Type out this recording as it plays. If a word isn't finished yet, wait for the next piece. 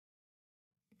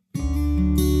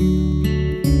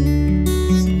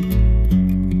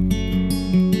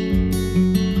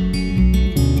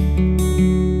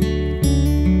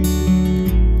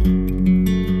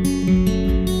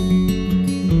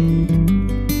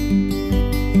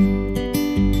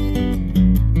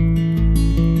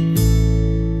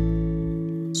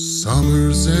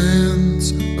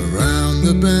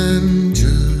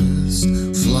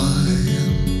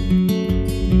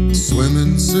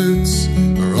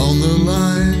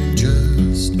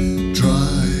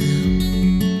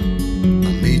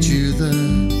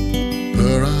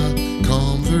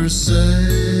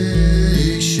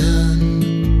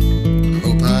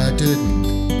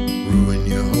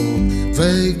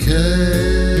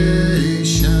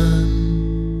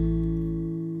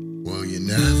Well, you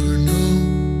never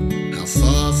know how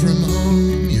far from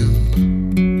home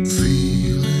you're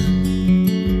feeling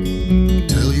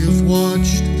till you've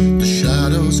watched the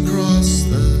shadows cross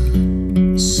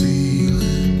the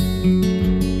ceiling.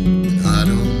 And I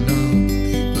don't know,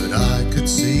 but I could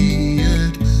see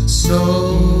it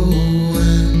snowing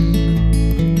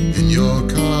in your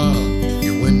car.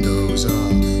 Your windows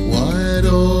are wide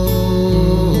open.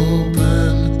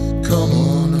 Come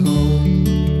on home.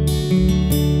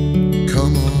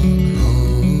 Come on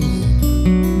home.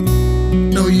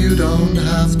 No, you don't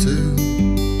have to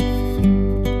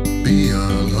be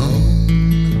alone.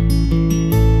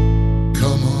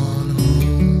 Come on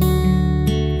home.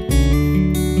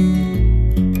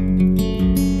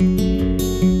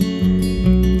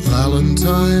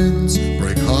 Valentines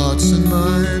break hearts and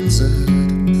minds at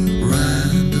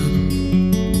random.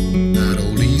 That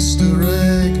old Easter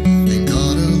egg ain't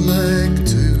got a leg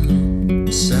to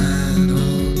stand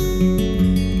on.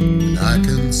 And I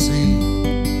can see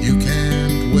you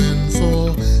can't win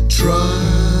for trying.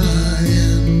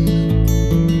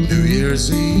 New Year's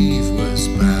Eve was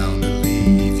bound to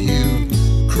leave you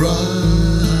crying.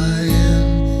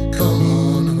 Come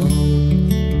on home.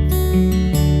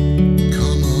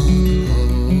 Come on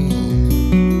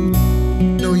home.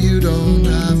 No, you don't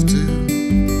have to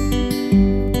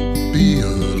be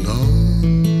alone.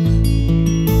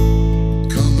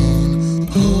 Come on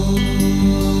home.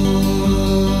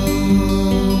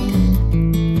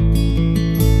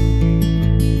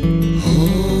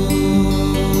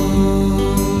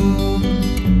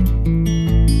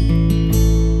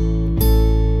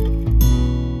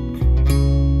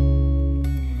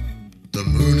 The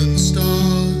moon and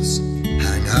stars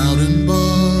hang out in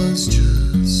bars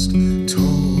just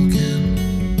talking.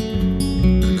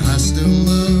 And I still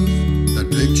love that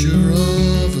picture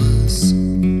of us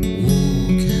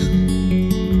walking.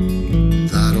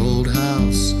 That old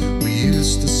house we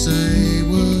used to say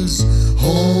was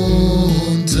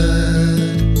haunted.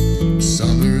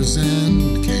 Summer's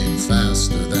end came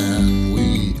faster than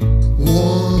we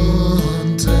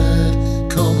wanted.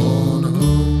 Come on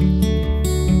home.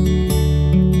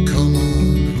 Come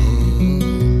on home.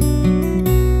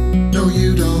 No,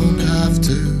 you don't have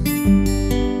to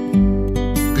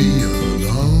be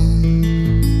alone.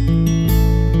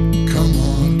 Come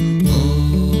on home.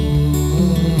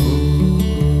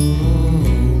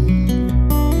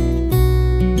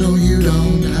 No, you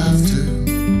don't have to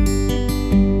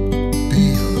be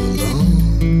alone.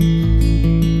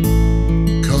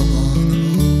 Come on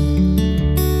home.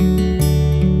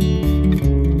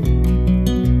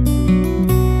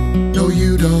 No,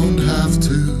 you don't have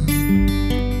to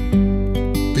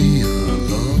be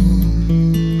alone.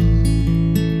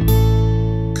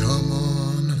 Come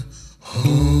on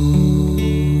home.